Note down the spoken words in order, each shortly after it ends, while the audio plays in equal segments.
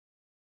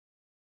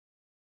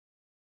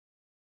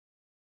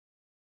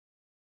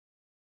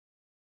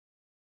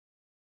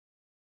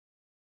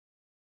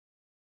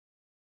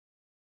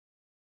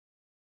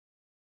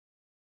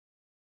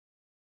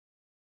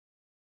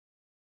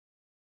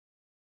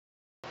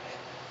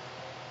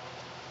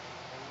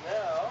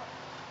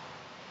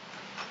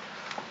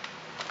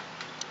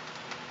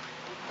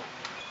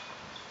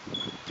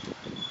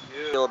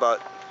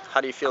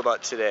feel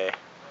about today? A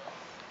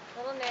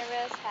little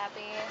nervous,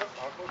 happy.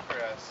 Uncle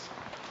Chris.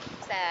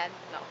 Sad.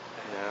 No.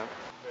 Yeah.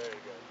 Very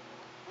good.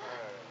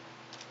 Alright.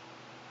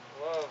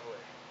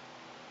 Lovely.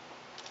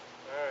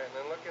 Alright, and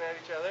then looking at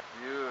each other.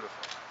 Beautiful.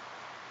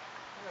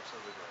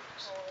 Absolutely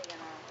gorgeous.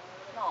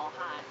 No,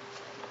 hot.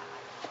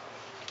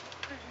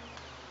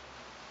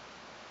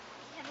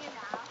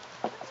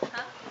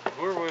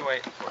 Who are we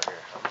waiting for here?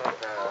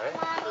 Alright.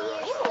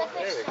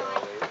 There we go,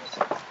 ladies.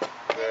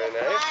 Very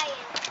nice.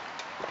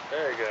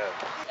 Very good.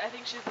 I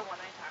think she's the one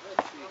I talked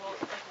to.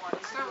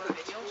 Start with the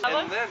video. That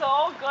looks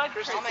so good,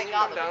 Kristie, Kristie. can you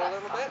come down a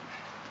little bit?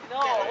 No,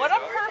 what a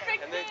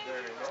perfect And then, day.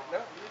 there you go.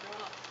 No,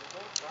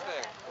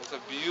 it's a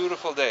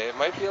beautiful day. It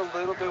might be a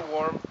little bit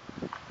warm,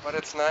 but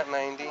it's not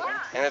 90,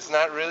 and it's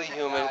not really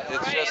humid.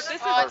 It's just This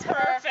is perfect.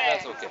 perfect.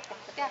 That's okay.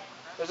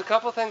 There's a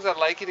couple things I'd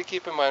like you to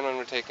keep in mind when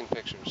we're taking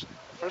pictures.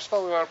 First of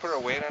all, we want to put our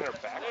weight on our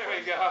back. There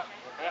we go.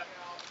 Yeah.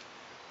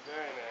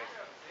 Very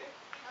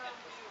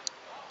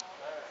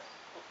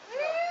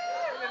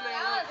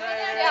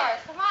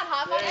nice. Come on,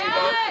 hop on.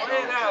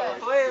 Play it out.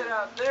 Play it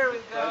out. There we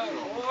go.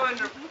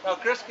 Wonderful. Now,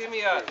 Chris, give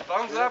me a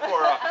thumbs up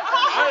or a...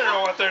 I don't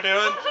know what they're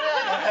doing.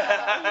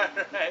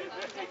 Right.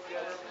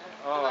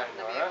 Oh, I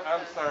know.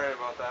 I'm sorry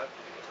about that.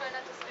 Try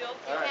not to steal.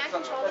 All right, so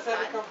let's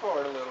have it come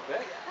forward a little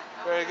bit.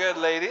 Very good,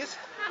 ladies.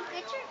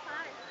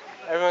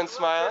 Everyone's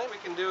smiling. We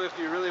can do, if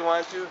you really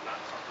want to,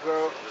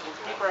 go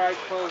keep our eyes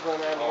closed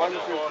and then 1, 2,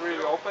 3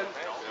 open.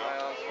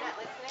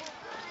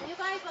 You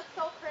guys look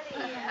so pretty.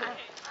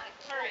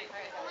 Hurry.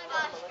 Oh my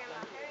gosh,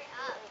 Grandma, hurry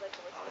up.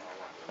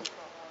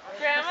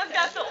 Grandma's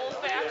got the old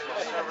fashioned.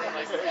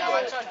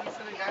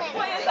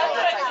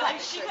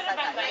 She could have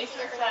been nice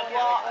and said,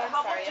 well,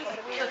 how about just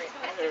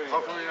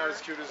Hopefully not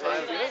as cute as I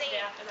am.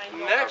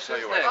 Next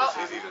is next.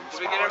 Did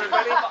we get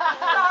everybody?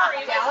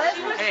 Sorry, Dallas?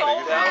 She was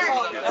so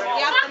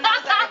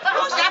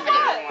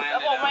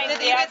did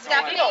they get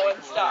Stefano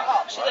and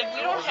stuff? She's like,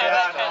 we don't have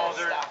that kind of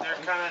stuff. They're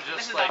kind of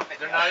just like,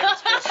 they're not even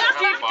supposed to have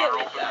a bar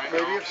open right now.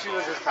 Maybe if she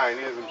was as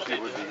tiny as him, she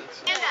would be.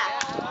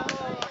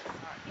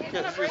 There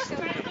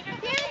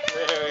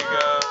we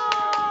go.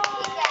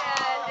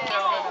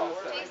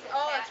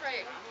 Oh, that's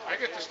right. I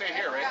get to stay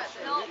here, right?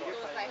 No, it was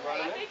by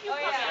Frank.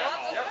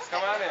 Yep,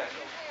 come on in. I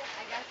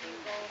guess you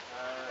both.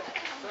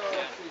 So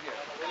let's see here.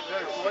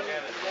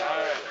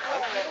 Alright.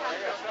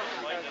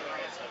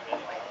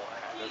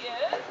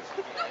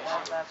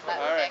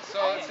 Alright, so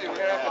let's see, we're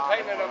going to have to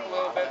tighten it up a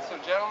little bit. So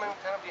gentlemen,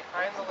 kind of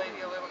behind the lady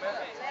a little bit.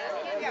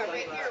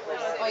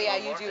 Oh yeah,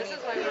 you do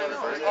need.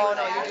 Oh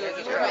no, you do it.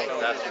 You're right. So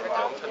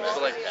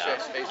like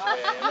that.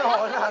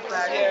 No, not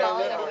that. Yeah,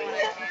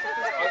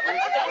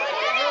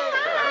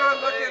 everyone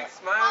looking,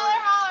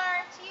 smiling.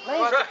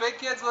 Come on, the big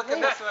kids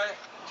looking this way.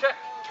 Check.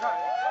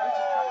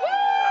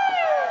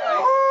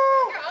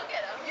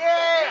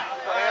 Yeah!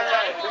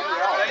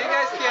 Now you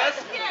guys kiss.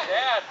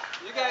 Dad,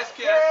 you guys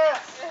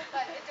kiss.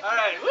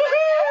 Alright.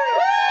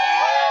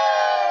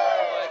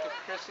 Like if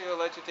Kristie will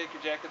let you take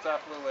your jackets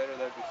off a little later,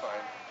 that'd be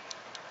fine.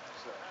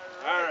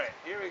 Alright,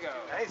 here we go.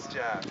 Nice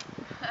job.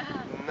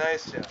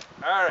 Nice job.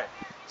 Alright.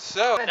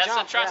 So That's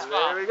a trust there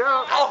fall. we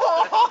go.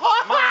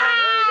 Come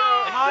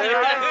on! There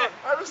we go.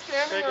 I was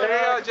standing There you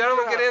go,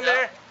 gentlemen, get in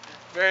there.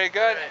 Very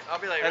good. I'll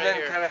be like And right then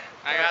here. kind of.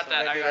 I got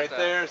that. I got right that.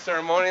 there,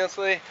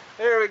 ceremoniously.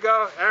 There we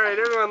go. All right,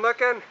 everyone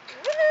looking.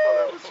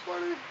 Oh, that was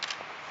funny.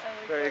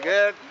 Very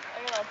good.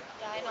 Yeah,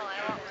 I know.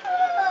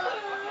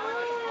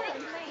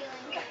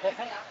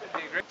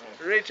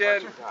 Reach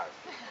in.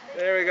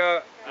 There we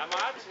go.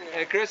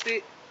 And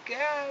Kristie.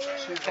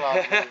 She's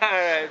lovely. All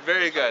right,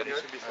 very good. You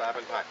should be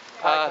slapping time.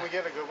 Uh, Can we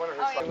get a good one of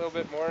her? A little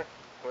bit more.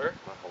 Where?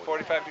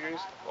 45 degrees?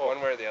 Oh,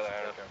 one way or the other.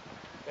 I don't care.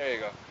 There you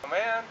go. Oh,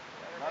 man.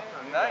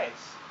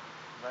 Nice.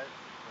 Right?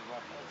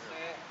 Let's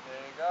see.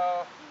 There you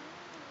go.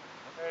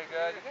 Very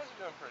good. You guys are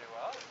doing pretty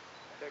well.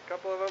 Okay, a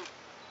couple of them.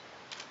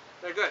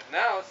 They're good.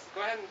 Now, let's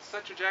go ahead and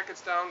set your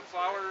jackets down.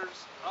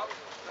 Flowers up.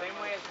 Same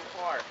way as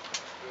before.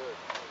 Good.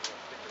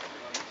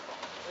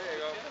 There you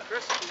go.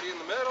 Chris can be in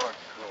the middle.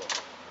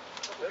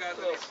 Couple guys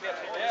on each side.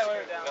 Yeah,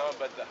 we're down. No,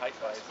 but the height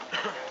wise.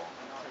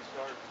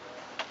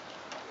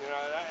 You know,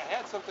 I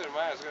had something in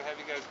mind. I was going to have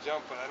you guys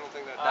jump, but I don't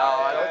think that.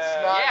 That's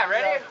not. Yeah,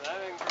 ready?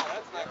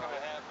 That's not going to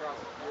happen.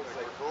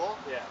 Is it cool?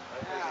 Yeah, I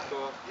think it's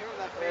cool. Give her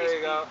that There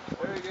you go.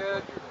 Very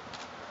good.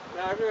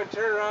 Now everyone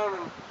turn around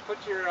and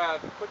put your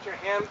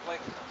hand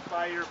like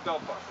by your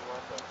belt buckle.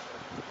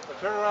 So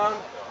turn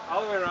around,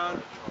 all the way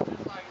around.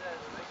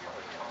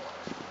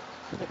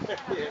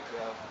 There you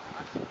go.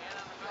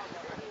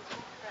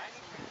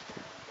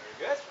 Very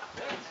good.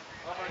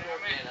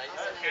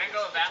 Can I go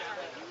to the bathroom?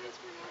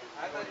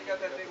 I thought you got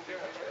that thing too.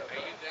 Are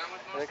you down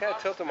with And then kind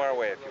of tilt them our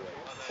way if you will.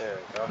 There you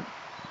go. I'm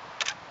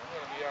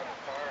going to be on the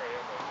far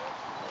end.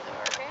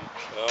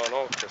 Oh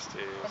no,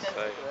 Kristie.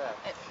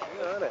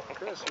 You on it,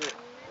 Chris. There you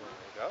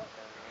go.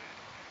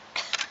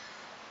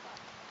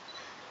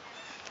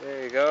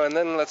 There you go. And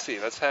then let's see.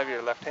 Let's have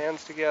your left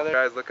hands together.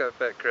 Guys, look up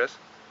at Chris.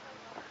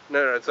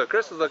 No. So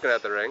Chris is looking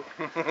at the ring.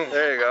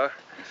 There you go.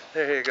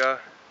 There you go.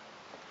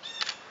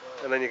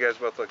 And then you guys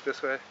both look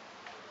this way.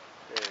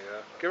 There you go. go.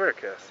 Give her a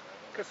kiss.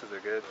 Kisses are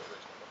good.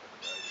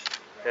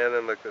 And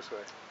then look this way.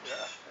 Yeah.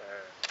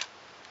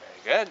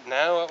 Very good.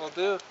 Now what we'll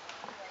do,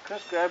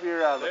 just grab your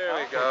there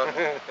we go.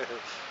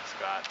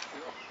 Scott.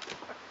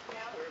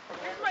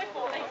 Here's my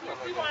phone in case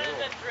you wanted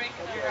a drink.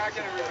 You're not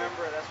going to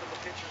remember it. That's what the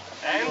pictures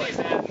are. Andy's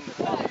adding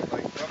the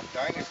Like Duck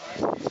Dynasty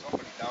used to be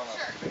somebody down on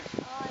the fish.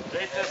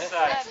 They just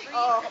sucks.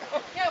 Oh.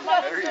 Yeah,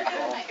 but There you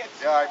go.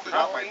 Yeah, I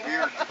forgot my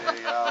beard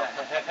today.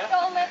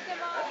 don't lift him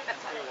up.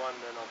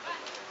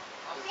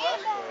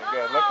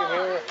 Good. Look in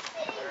here.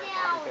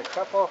 There's a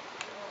couple.